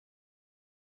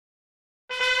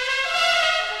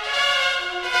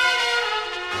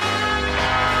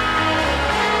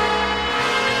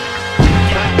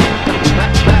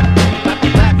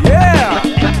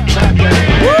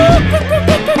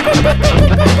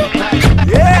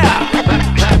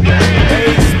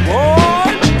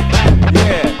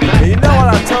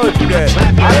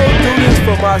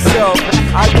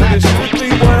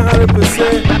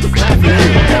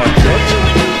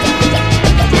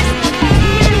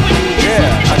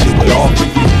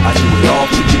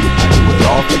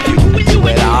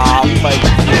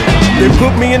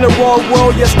me in the wrong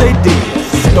world, yes they did.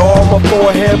 Star on my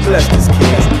forehead, bless this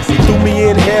kid. Threw me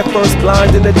in head first,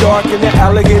 blind in the dark, in the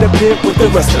alligator pit with the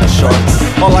rest of the sharks.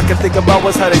 All I could think about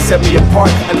was how they set me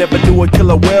apart. I never knew a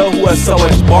killer whale who had so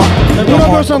much bark.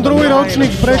 Urobil som druhý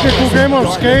ročník preteku Game of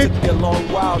S.K.A.T.E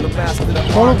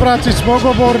v spolupráci s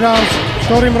Mogoboardhouse, s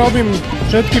ktorým robím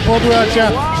všetky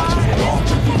podujatia.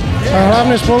 A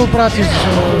hlavne v spolupráci s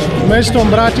mestom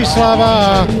Bratislava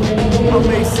a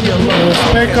S.K.A.T.E.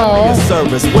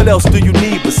 What else do you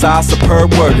need besides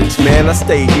superb wordage? Man, I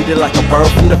stay heated like a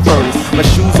bird from the furnace. My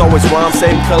shoes always rhyme,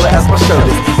 same color as my shirt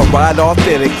is. I ride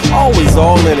authentic, always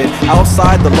all in it.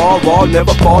 Outside the law, raw,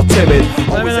 never fall timid.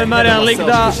 Menujem Marian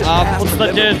Ligda a v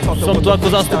podstate som tu ako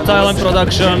zástupca LM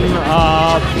Production a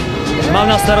mám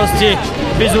na starosti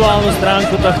vizuálnu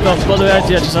stránku tohto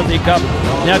podujatia, čo sa týka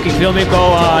nejakých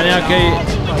filmikov a nejakej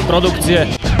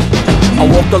produkcie. I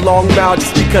walked a long mile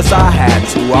just because I had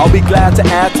to. I'll be glad to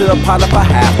add to the pot if I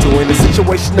have to. In a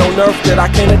situation on earth that I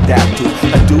can't adapt to.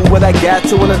 I do what I got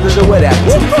to and I do what I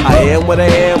have to. I am what I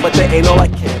am, but there ain't all I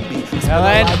can be.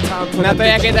 Ale na to,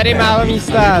 jak je tady málo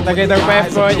místa, tak je to úplně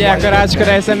v pohodě, akorát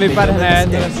škoda, že jsem vypadl hned.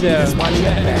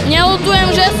 Neľutujem,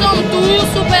 že som tu,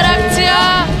 super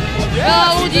akcia, veľa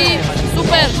ľudí,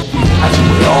 super.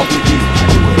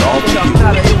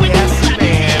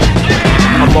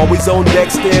 I'm always on deck,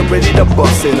 stand ready to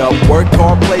bust it up. Work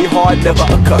hard, play hard, never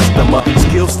a customer.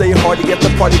 Skills stay hard to get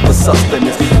the party for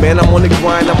sustenance. Man, I'm on the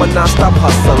grind, I'm a non-stop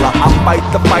hustler. I fight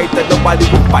the fight that nobody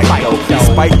will fight though.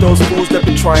 Despite those fools that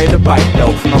be trying to bite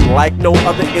though. I'm like no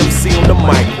other MC on the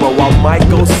mic, bro. I might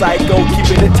go psycho,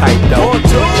 keeping it tight though.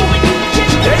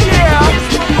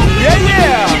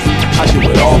 Yeah. I do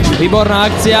it all. Výborná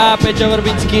akcia, Peťo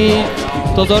Vrbický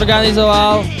to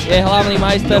zorganizoval, je hlavný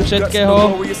majster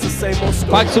všetkého.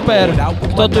 Fakt super,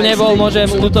 kto tu nebol, môžem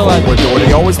lutovať.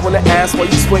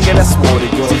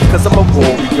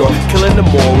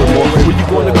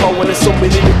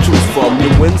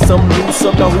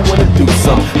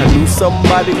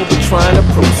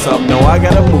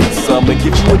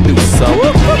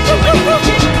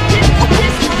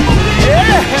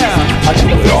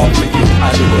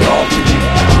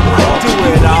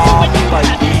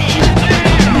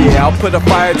 Yeah, I'll put a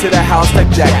fire to the house that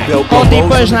Jack built.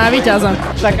 Typuješ na víťaza.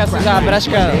 Tak asi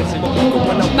Zápražka.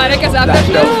 Mareka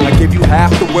Zápražného. I give you half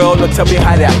the world, now tell me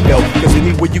how that felt. Cause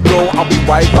anywhere you go, I'll be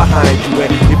right behind you. And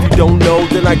if you don't know,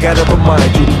 then I gotta remind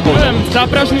you.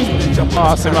 Zápražný.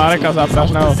 Asi Mareka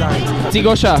Zápražného.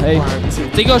 Cigoša, hej.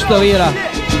 Cigoš to vyhrá.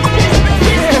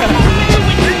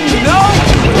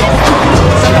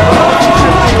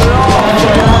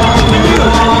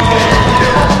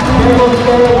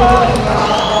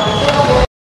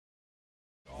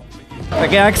 Tak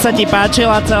jak sa ti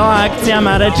páčila celá akcia,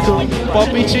 Marečku? Po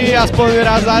piči, aspoň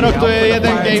raz za rok, to je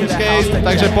jeden Gamescape,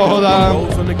 takže pohoda.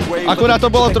 Akurát to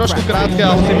bolo trošku krátke,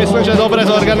 ale si myslím, že dobre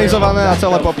zorganizované a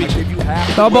celé po piči.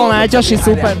 To bol najťažší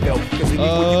super.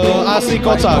 Asi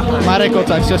Kocak, Marek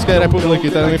Kocak z Českej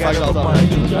republiky, ten mi fakt dal záleží.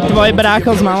 Tvoj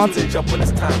brácho z Malaci.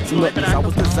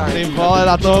 Tým vole,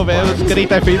 na toho viem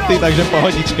skryté finty, takže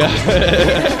pohodička.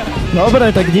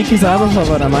 Dobre, tak díky za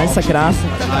rozhovor a maj sa krásne.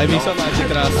 Aj vy sa máte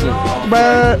krásne.